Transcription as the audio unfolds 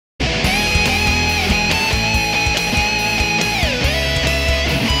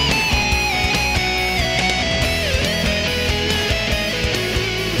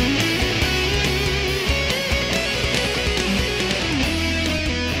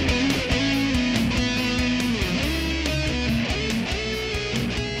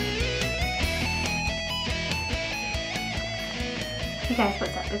Hey guys,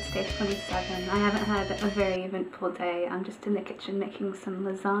 what's up? It's day 27. I haven't had a very eventful day. I'm just in the kitchen making some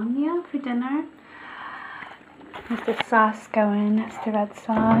lasagna for dinner. There's the sauce going. That's the red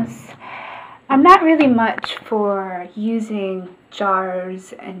sauce. I'm not really much for using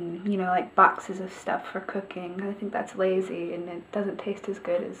jars and, like boxes of stuff for cooking. I think that's lazy and it doesn't taste as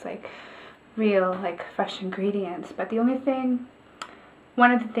good as like real, like fresh ingredients. But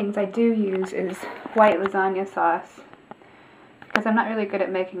one of the things I do use is white lasagna sauce, because I'm not really good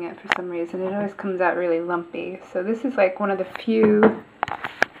at making it for some reason. It always comes out really lumpy. So this is like one of the few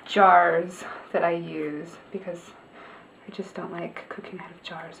jars that I use because I just don't like cooking out of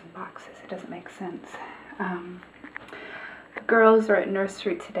jars and boxes. It doesn't make sense. The girls are at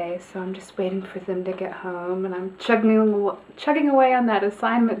nursery today, so I'm just waiting for them to get home, and I'm chugging away on that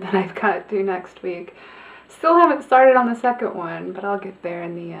assignment that I've got due next week. Still haven't started on the second one, but I'll get there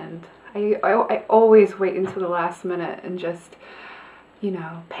in the end. I always wait until the last minute and just,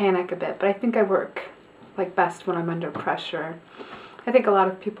 panic a bit, but I think I work like best when I'm under pressure. I think a lot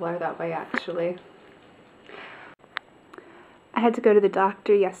of people are that way, actually. I had to go to the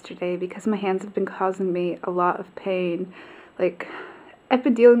doctor yesterday because my hands have been causing me a lot of pain. Like, I've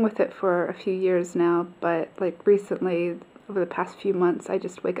been dealing with it for a few years now, but like recently, over the past few months, I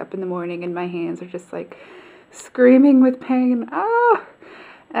just wake up in the morning and my hands are just like screaming with pain. Ah!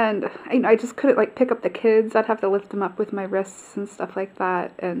 And I just couldn't like pick up the kids. I'd have to lift them up with my wrists and stuff like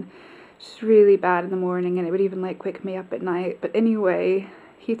that, and it's really bad in the morning, and it would even like wake me up at night. But anyway,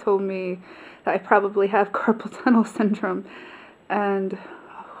 he told me that I probably have carpal tunnel syndrome, and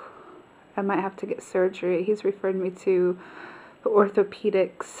I might have to get surgery. He's referred me to the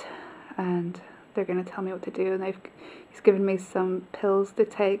orthopedics, and they're going to tell me what to do, and he's given me some pills to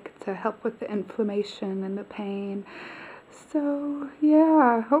take to help with the inflammation and the pain. So,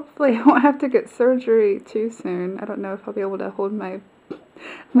 yeah, hopefully I won't have to get surgery too soon. I don't know if I'll be able to hold my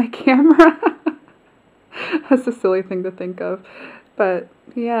camera. That's a silly thing to think of. But,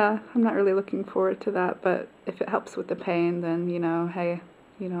 yeah, I'm not really looking forward to that. But if it helps with the pain, then, hey,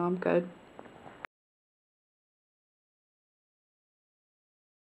 I'm good.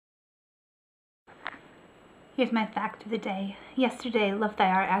 Here's my fact of the day. Yesterday, Love Thy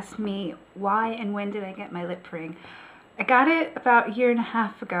Art asked me why and when did I get my lip ring. I got it about a year and a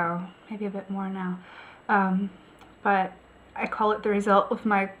half ago, maybe a bit more now, but I call it the result of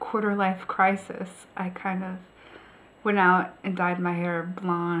my quarter-life crisis. I kind of went out and dyed my hair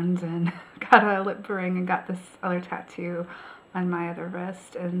blonde and got a lip ring and got this other tattoo on my other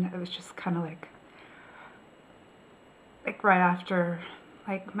wrist, and it was just kind of like right after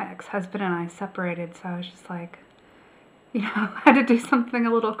like my ex-husband and I separated, so I was just like, I had to do something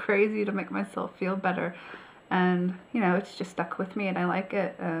a little crazy to make myself feel better. And, it's just stuck with me and I like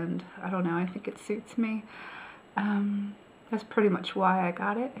it, and I don't know, I think it suits me. That's pretty much why I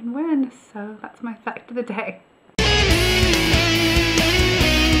got it and when, so that's my fact of the day.